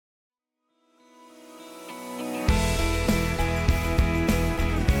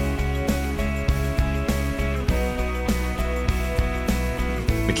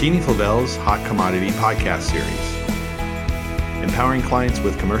McKinney-Flavel's Hot Commodity Podcast Series, empowering clients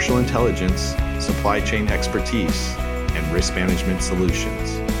with commercial intelligence, supply chain expertise, and risk management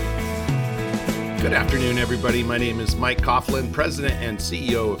solutions. Good afternoon, everybody. My name is Mike Coughlin, President and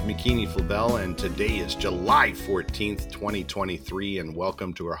CEO of McKinney-Flavel, and today is July 14th, 2023, and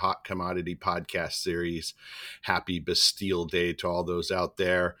welcome to our Hot Commodity Podcast Series. Happy Bastille Day to all those out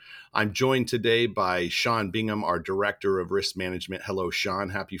there. I'm joined today by Sean Bingham, our Director of Risk Management. Hello, Sean.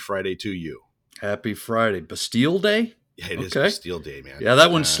 Happy Friday to you. Happy Friday. Bastille Day? Yeah, it is Bastille Day, man. Yeah,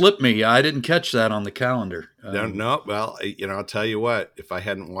 that one slipped me. I didn't catch that on the calendar. No. Well, I'll tell you what. If I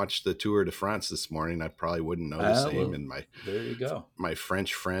hadn't watched the Tour de France this morning, I probably wouldn't know the same. And there you go. My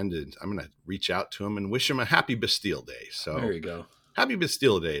French friend, and I'm going to reach out to him and wish him a happy Bastille Day. So there you go. Happy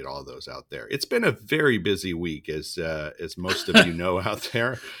Bastille Day to all those out there. It's been a very busy week, as most of you know out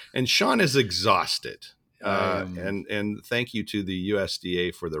there, and Sean is exhausted. And thank you to the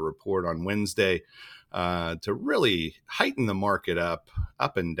USDA for the report on Wednesday. To really heighten the market up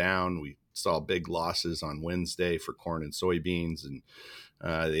and down. We saw big losses on Wednesday for corn and soybeans, and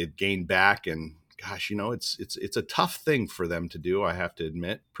they've gained back. And gosh, it's a tough thing for them to do. I have to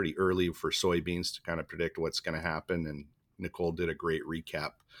admit, pretty early for soybeans to kind of predict what's going to happen. And Nicole did a great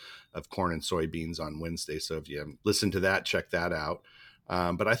recap of corn and soybeans on Wednesday. So if you haven't listened to that, check that out.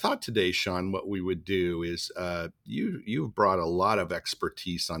 But I thought today, Sean, what we would do is you've brought a lot of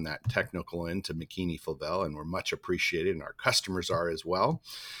expertise on that technical end to McKinney-Flavel, and we're much appreciated, and our customers are as well.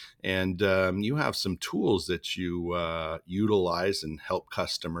 And you have some tools that you utilize and help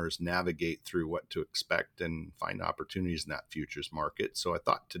customers navigate through what to expect and find opportunities in that futures market. So I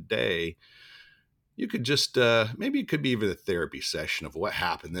thought today you could just, maybe it could be even a therapy session of what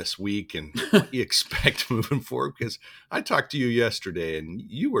happened this week and what you expect moving forward. Because I talked to you yesterday and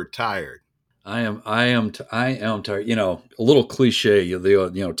you were tired. I am tired. A little cliche,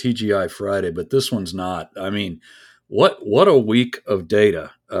 TGI Friday, but this one's not. I mean, what a week of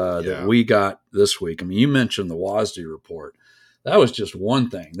data that we got this week. I mean, you mentioned the WASDE report. That was just one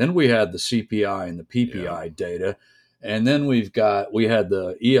thing. Then we had the CPI and the PPI data. And then we had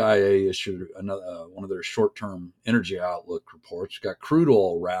the EIA issued another one of their short-term energy outlook reports. Got crude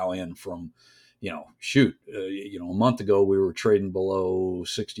oil rallying from, a month ago we were trading below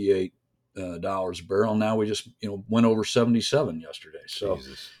 $68 a barrel. Now we just went over 77 yesterday. So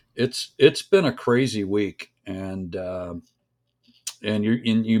Jesus. It's been a crazy week. And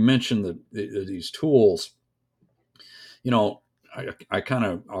you mentioned these tools.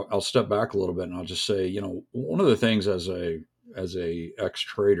 I'll step back a little bit and I'll just say, one of the things as a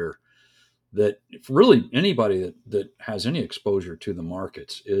ex-trader that really anybody that has any exposure to the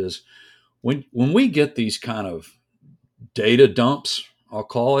markets is when we get these kind of data dumps, I'll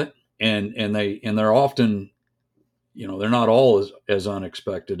call it, and they're often, they're not all as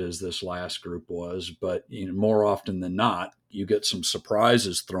unexpected as this last group was, but more often than not, you get some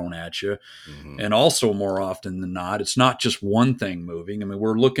surprises thrown at you. Mm-hmm. And also more often than not, it's not just one thing moving. I mean,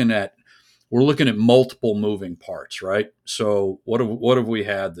 we're looking at multiple moving parts, right? So what have we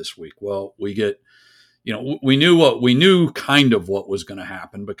had this week? Well, we get, we knew kind of what was going to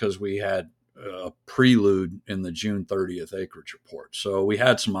happen because we had a prelude in the June 30th acreage report. So we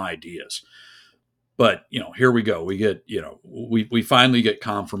had some ideas. But, here we go. We get, we finally get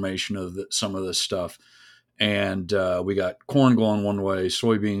confirmation of some of this stuff. And we got corn going one way,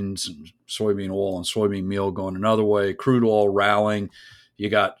 soybeans and soybean oil and soybean meal going another way, crude oil rallying.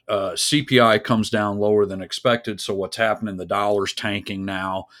 You got CPI comes down lower than expected. So what's happening? The dollar's tanking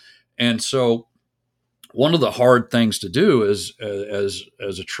now. And so one of the hard things to do is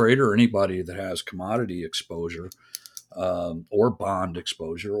as a trader, anybody that has commodity exposure or bond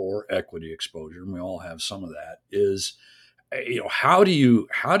exposure or equity exposure, and we all have some of that, is how do you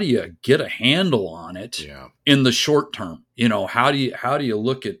get a handle on it in the short term? How do you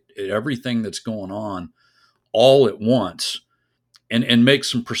look at everything that's going on all at once and make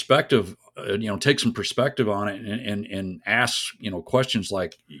some perspective, take some perspective on it and ask, questions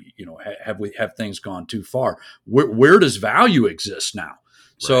like, have things gone too far? Where does value exist now? Right.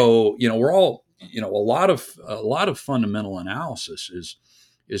 So, we're all, a lot of fundamental analysis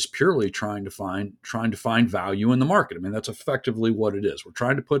is purely trying to find value in the market. I mean, that's effectively what it is. We're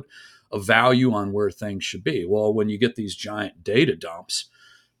trying to put a value on where things should be. Well, when you get these giant data dumps,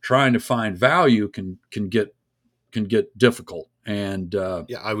 trying to find value can get difficult. And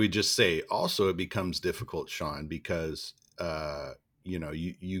I would just say also it becomes difficult, Sean, because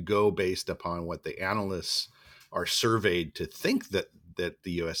you go based upon what the analysts are surveyed to think that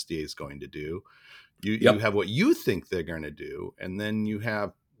the USDA is going to do. You have what you think they're going to do, and then you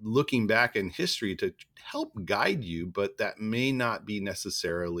have looking back in history to help guide you, but that may not be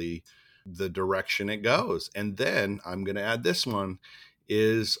necessarily the direction it goes. And then I'm going to add this one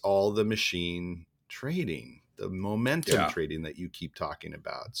is all the machine trading, the momentum trading that you keep talking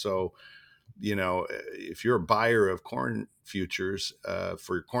about. So, if you're a buyer of corn futures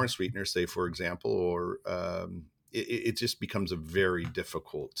for your corn sweetener, say, for example, or it just becomes a very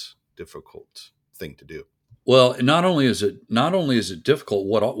difficult thing to do. Well, not only is it difficult,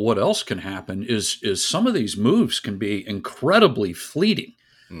 what else can happen is some of these moves can be incredibly fleeting.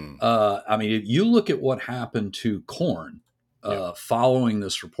 I mean, if you look at what happened to corn following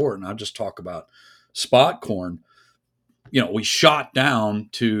this report, and I'll just talk about spot corn. We shot down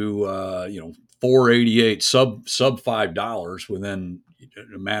to 488 sub $5 within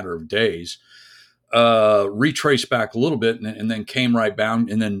a matter of days. Retraced back a little bit and then came right down,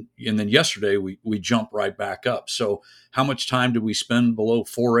 and then yesterday we jumped right back up. So how much time did we spend below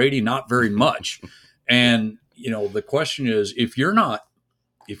 480? Not very much. And the question is, if you're not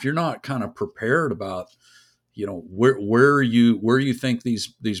kind of prepared about where you think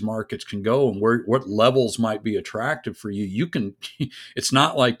these markets can go and what levels might be attractive for you can it's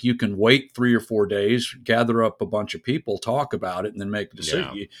not like you can wait 3 or 4 days, gather up a bunch of people, talk about it, and then make a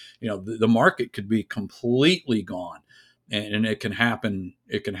decision. The market could be completely gone, and it can happen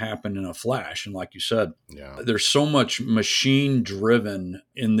in a flash. And like you said, there's so much machine driven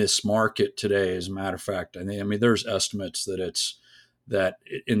in this market today. As a matter of fact, I mean there's estimates that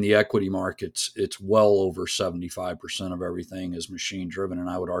in the equity markets, it's well over 75% of everything is machine driven. And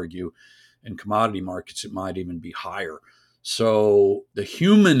I would argue in commodity markets, it might even be higher. So the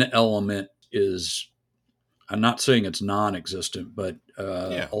human element is, I'm not saying it's non-existent, but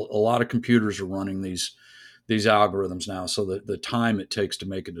a lot of computers are running these algorithms now. So the time it takes to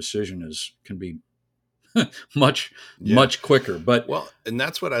make a decision can be much quicker. But and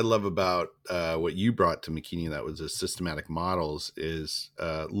that's what I love about what you brought to McKinney. That was the systematic models, is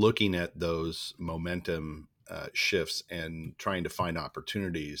looking at those momentum shifts and trying to find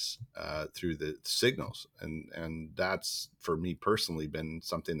opportunities through the signals. And that's, for me personally, been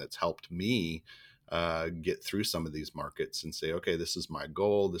something that's helped me get through some of these markets and say, okay, this is my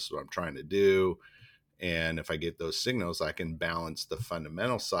goal. This is what I'm trying to do. And if I get those signals, I can balance the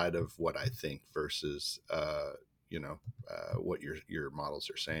fundamental side of what I think versus, what your models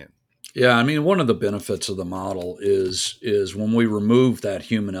are saying. Yeah, I mean, one of the benefits of the model is when we remove that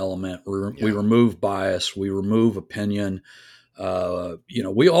human element, we remove bias, we remove opinion.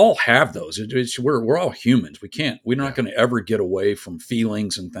 We all have those. We're all humans. We're not going to ever get away from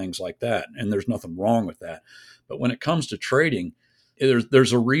feelings and things like that. And there's nothing wrong with that. But when it comes to trading,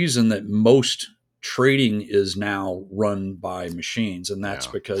 there's a reason that most trading is now run by machines, and that's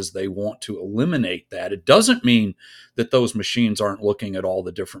because they want to eliminate that. It doesn't mean that those machines aren't looking at all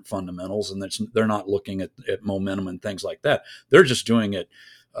the different fundamentals and they're not looking at momentum and things like that. They're just doing it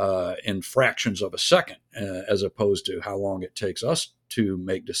in fractions of a second, as opposed to how long it takes us to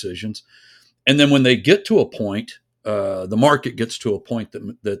make decisions. And then when they get to a point, the market gets to a point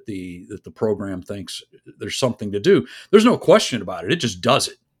that the program thinks there's something to do, there's no question about it. It just does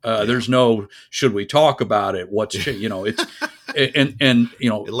it. There's no, should we talk about it? It's,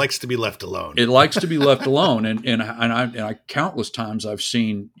 it likes to be left alone. It likes to be left alone. And I countless times I've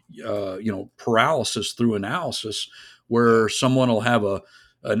seen, paralysis through analysis, where someone will have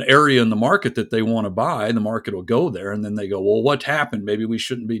an area in the market that they want to buy, and the market will go there, and then they go, well, what happened? Maybe we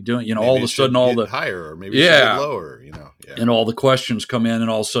shouldn't be doing, maybe all of a sudden all the higher, or maybe lower, and all the questions come in,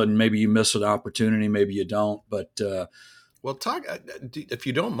 and all of a sudden maybe you miss an opportunity, maybe you don't, but, well, talk, if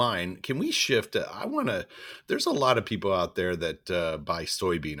you don't mind, can we shift? There's a lot of people out there that buy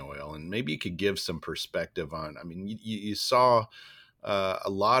soybean oil, and maybe you could give some perspective on, I mean, you saw a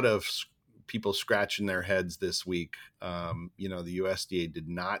lot of people scratching their heads this week. The USDA did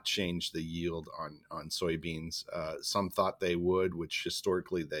not change the yield on soybeans. Some thought they would, which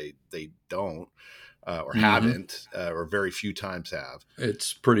historically they don't. Or haven't, or very few times have.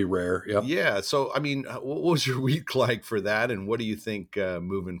 It's pretty rare. Yep. Yeah. So, I mean, what was your week like for that? And what do you think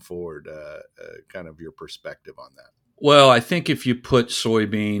moving forward, kind of your perspective on that? Well, I think if you put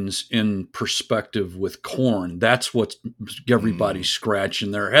soybeans in perspective with corn, that's what's everybody's scratching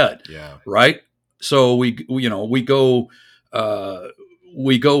their head. Yeah. Right. So we go from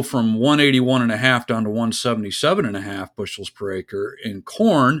 181.5 down to 177.5 bushels per acre in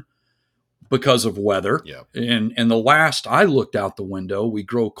corn, because of weather. Yeah. And the last I looked out the window, we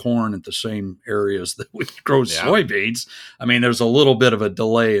grow corn at the same areas that we grow soybeans. I mean, there's a little bit of a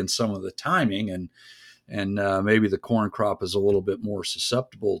delay in some of the timing, and maybe the corn crop is a little bit more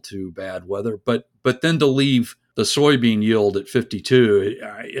susceptible to bad weather. But then to leave the soybean yield at 52,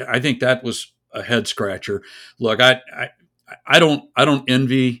 I think that was a head scratcher. Look, I don't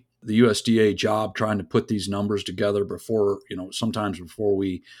envy the USDA job trying to put these numbers together before, sometimes before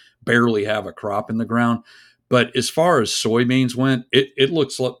we barely have a crop in the ground. But as far as soybeans went, it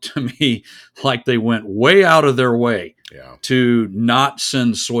looks to me like they went way out of their way to not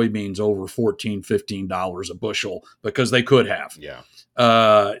send soybeans over $14, $15 a bushel because they could have.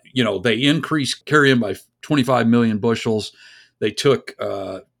 They increased carry-in by 25 million bushels. They took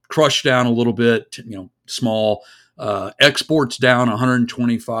crush down a little bit, small. Exports down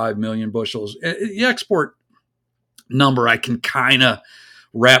 125 million bushels. The export number I can kind of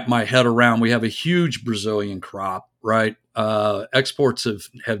wrap my head around. We have a huge Brazilian crop, right? Exports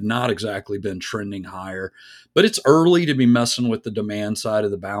have not exactly been trending higher, but it's early to be messing with the demand side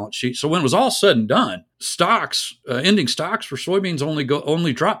of the balance sheet. So when it was all said and done, ending stocks for soybeans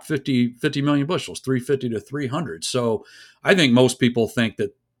only dropped 50 million bushels, 350 to 300. So I think most people think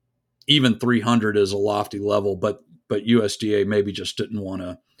that even 300 is a lofty level, but USDA maybe just didn't want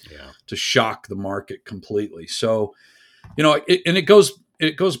to shock the market completely. So,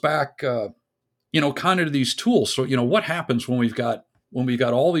 it goes back, kind of to these tools. So, what happens when we've got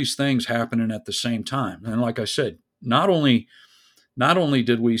all these things happening at the same time? And like I said, not only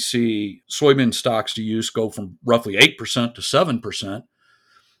did we see soybean stocks to use go from roughly 8% to 7%,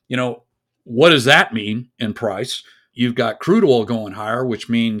 what does that mean in price? You've got crude oil going higher, which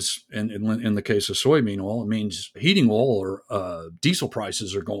means, in the case of soybean oil, it means heating oil or diesel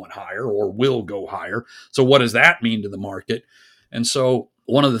prices are going higher or will go higher. So what does that mean to the market? And so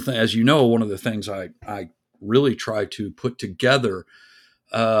one of the things I really try to put together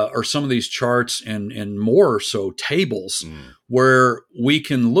are some of these charts and more so tables where we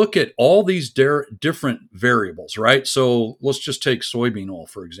can look at all these different variables, right? So let's just take soybean oil,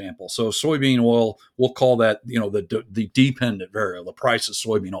 for example. So soybean oil, we'll call that, the dependent variable, the price of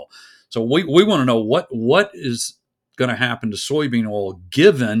soybean oil. So we want to know what is going to happen to soybean oil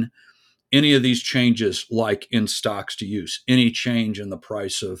given any of these changes, like in stocks to use, any change in the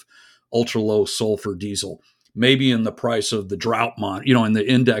price of ultra low sulfur diesel, maybe in the price of the drought monitor, in the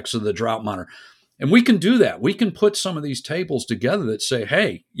index of the drought monitor. And we can do that. We can put some of these tables together that say,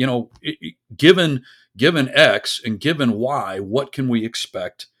 hey, given X and given Y, what can we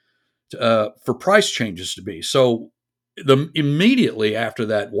expect for price changes to be? So immediately after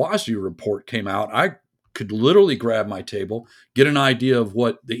that WASDE report came out, I could literally grab my table, get an idea of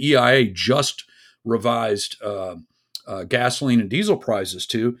what the EIA just revised gasoline and diesel prices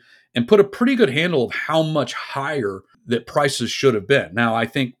to, and put a pretty good handle of how much higher that prices should have been. Now, I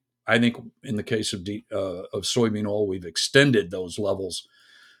think in the case of soybean oil, we've extended those levels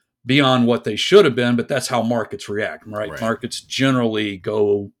beyond what they should have been, but that's how markets react, right? Markets generally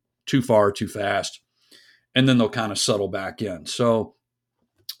go too far, too fast, and then they'll kind of settle back in. So,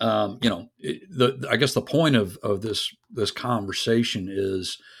 I guess the point of this conversation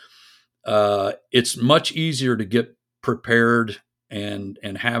is it's much easier to get prepared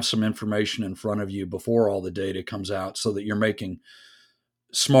and have some information in front of you before all the data comes out so that you're making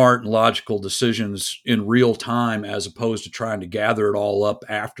smart and logical decisions in real time, as opposed to trying to gather it all up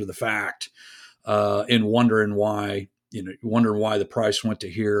after the fact and wondering why the price went to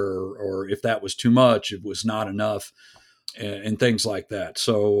here, or if that was too much, it was not enough, and things like that.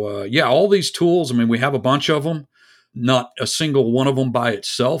 So all these tools, we have a bunch of them. Not a single one of them by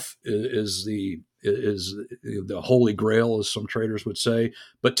itself is the holy grail, as some traders would say.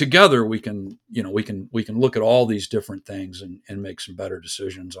 But together we can look at all these different things and make some better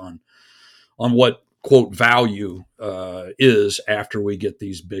decisions on what, quote, value is after we get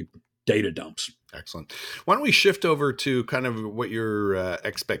these big data dumps. Excellent. Why don't we shift over to kind of what your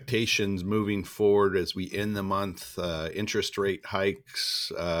expectations moving forward as we end the month, interest rate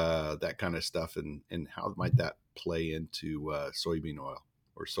hikes, that kind of stuff, and how might that play into soybean oil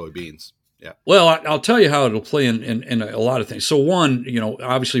or soybeans? Yeah. Well, I'll tell you how it'll play in a lot of things. So one,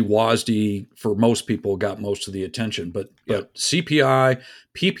 obviously WASDE for most people got most of the attention, but CPI,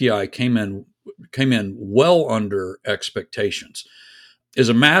 PPI came in well under expectations. As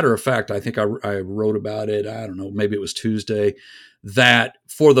a matter of fact, I think I wrote about it, I don't know, maybe it was Tuesday, that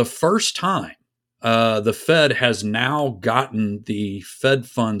for the first time, the Fed has now gotten the Fed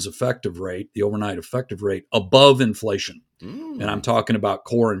funds effective rate, the overnight effective rate, above inflation. And I'm talking about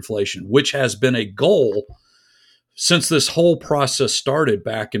core inflation, which has been a goal since this whole process started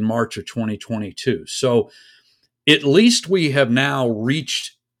back in March of 2022. So at least we have now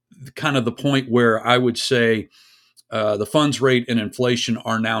reached kind of the point where I would say the funds rate and inflation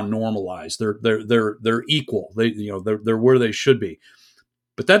are now normalized. They're equal. They're where they should be.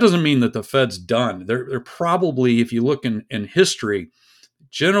 But that doesn't mean that the Fed's done. They're probably, if you look in history,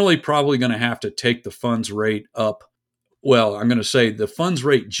 generally probably going to have to take the funds rate up. Well, I'm going to say the funds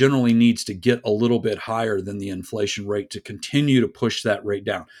rate generally needs to get a little bit higher than the inflation rate to continue to push that rate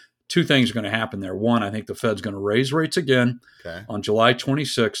down. Two things are going to happen there. One, I think the Fed's going to raise rates again on July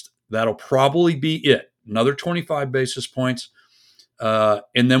 26th. That'll probably be it. Another 25 basis points.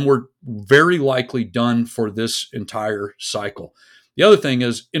 And then we're very likely done for this entire cycle. The other thing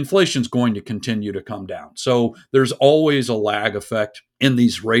is inflation is going to continue to come down. So there's always a lag effect in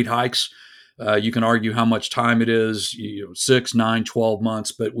these rate hikes. You can argue how much time it is, 6, 9, 12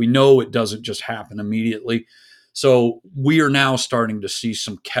 months, but we know it doesn't just happen immediately. So we are now starting to see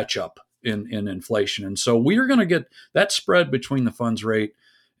some catch up in inflation. And so we are going to get that spread between the funds rate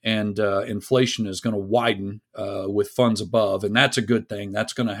and inflation is going to widen with funds above. And that's a good thing.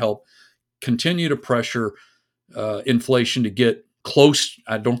 That's going to help continue to pressure inflation to get close.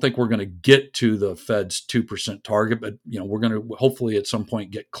 I don't think we're going to get to the Fed's 2% target, but we're going to hopefully at some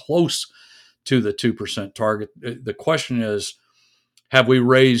point get close to the 2% target. The question is, have we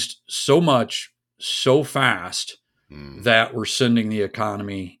raised so much so fast that we're sending the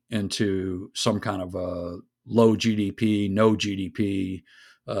economy into some kind of a low GDP, no GDP,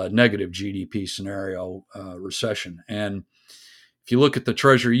 negative GDP scenario, recession? And if you look at the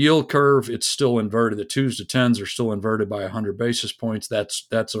Treasury yield curve, it's still inverted. The 2s to 10s are still inverted by 100 basis points. That's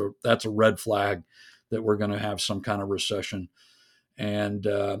a red flag that we're going to have some kind of recession. And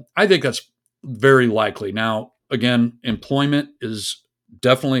I think that's very likely. Now, again, employment is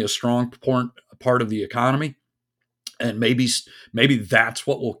definitely a strong part of the economy. And maybe that's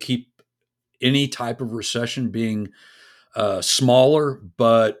what will keep any type of recession being smaller,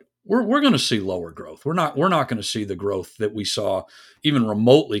 but we're going to see lower growth. We're not going to see the growth that we saw even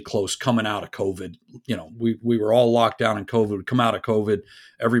remotely close coming out of COVID. We were all locked down in COVID. We come out of COVID,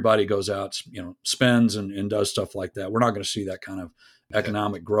 everybody goes out, spends and does stuff like that. We're not going to see that kind of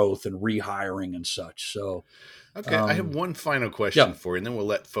economic growth and rehiring and such. So, okay, I have one final question for you, and then we'll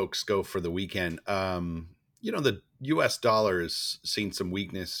let folks go for the weekend. The U.S. dollar has seen some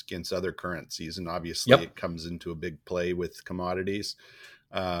weakness against other currencies, and obviously it comes into a big play with commodities.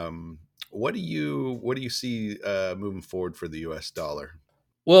 What do you see moving forward for the U.S. dollar?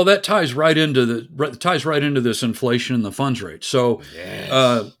 Well, that ties right into this inflation and the funds rate. So,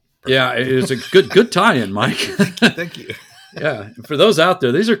 it's a good tie-in, Mike. Thank you. Yeah, for those out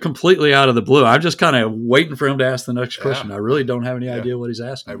there, these are completely out of the blue. I'm just kind of waiting for him to ask the next question. I really don't have any idea what he's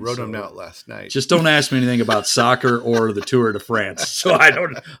asking. I wrote them out last night. Just don't ask me anything about soccer or the Tour de France. So I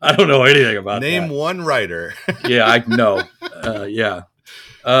don't know anything about Name that. one writer. Yeah, I know.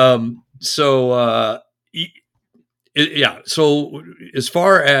 So as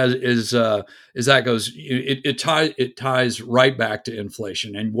far as that goes, it ties right back to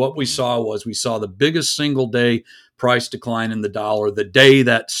inflation. And what we saw the biggest single day price decline in the dollar the day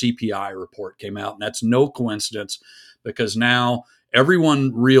that CPI report came out. And that's no coincidence, because now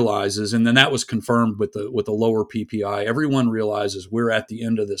everyone realizes, and then that was confirmed with the lower PPI, everyone realizes we're at the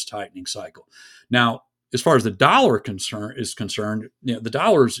end of this tightening cycle. Now, as far as the dollar is concerned, the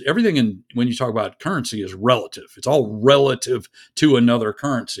dollar's everything when you talk about currency is relative. It's all relative to another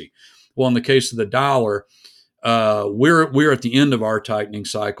currency. Well, in the case of the dollar, we're at the end of our tightening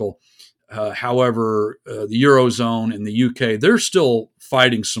cycle. However, the Eurozone and the UK, they're still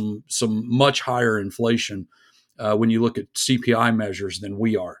fighting some much higher inflation when you look at CPI measures than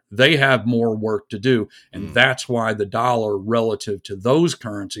we are. They have more work to do, and that's why the dollar relative to those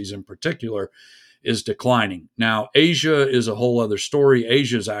currencies in particular is declining. Now, Asia is a whole other story.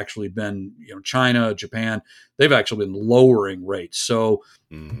 Asia's actually been, China, Japan, they've actually been lowering rates. So,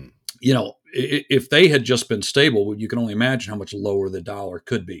 if they had just been stable, you can only imagine how much lower the dollar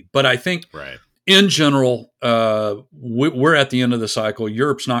could be. But I think in general, we're at the end of the cycle.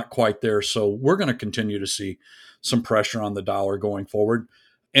 Europe's not quite there. So we're going to continue to see some pressure on the dollar going forward.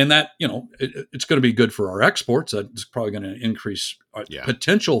 And that, it's going to be good for our exports. It's probably going to increase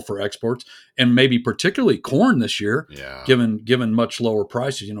potential for exports, and maybe particularly corn this year, given much lower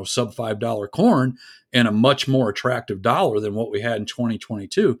prices, sub $5 corn and a much more attractive dollar than what we had in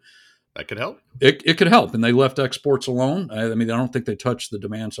 2022. That could help. It could help. And they left exports alone. I mean, I don't think they touched the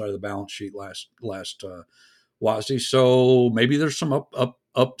demand side of the balance sheet last WASDE. So maybe there's some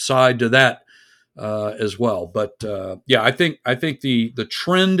upside to that as well. But I think the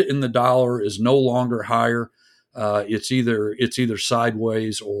trend in the dollar is no longer higher. It's either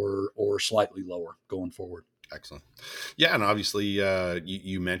sideways or slightly lower going forward. Excellent. Yeah, and obviously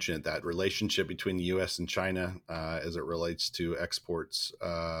you mentioned that relationship between the U.S. and China as it relates to exports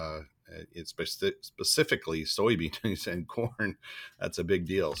it's specifically soybeans and corn. That's a big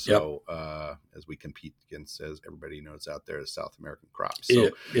deal. So as we compete against, as everybody knows out there, South American crops.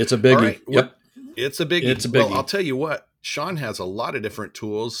 So it's a biggie. All right, yep. It's a biggie. It's a biggie. Well, I'll tell you what, Sean has a lot of different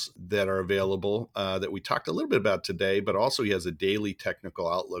tools that are available that we talked a little bit about today, but also he has a daily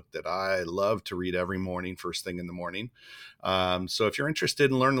technical outlook that I love to read every morning, first thing in the morning. So if you're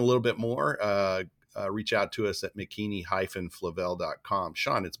interested in learning a little bit more, reach out to us at mckinney-flavel.com.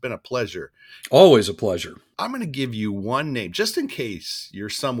 Sean, it's been a pleasure. Always a pleasure. I'm going to give you one name, just in case you're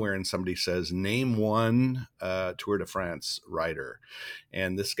somewhere and somebody says, name one Tour de France rider.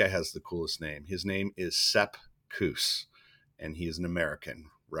 And this guy has the coolest name. His name is Sepp Kuss, and he is an American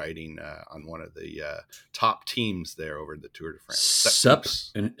riding on one of the top teams there over the Tour de France. Sepp,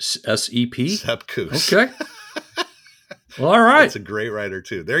 S-E-P? Sepp Kuss. Okay. Well, all right. It's a great rider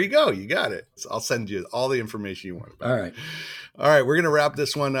too. There you go. You got it. So I'll send you all the information you want about all right. All right. We're going to wrap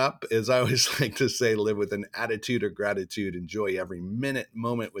this one up. As I always like to say, live with an attitude of gratitude. Enjoy every minute,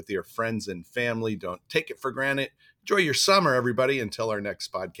 moment with your friends and family. Don't take it for granted. Enjoy your summer, everybody. Until our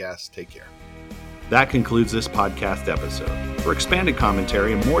next podcast, take care. That concludes this podcast episode. For expanded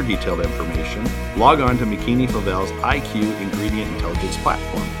commentary and more detailed information, log on to McKinney-Flavel's IQ Ingredient Intelligence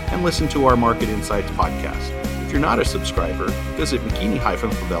platform and listen to our Market Insights podcast. If you're not a subscriber, visit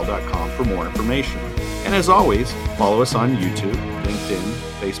mckinney-flavel.com for more information. And as always, follow us on YouTube, LinkedIn,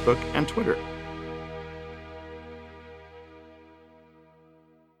 Facebook, and Twitter.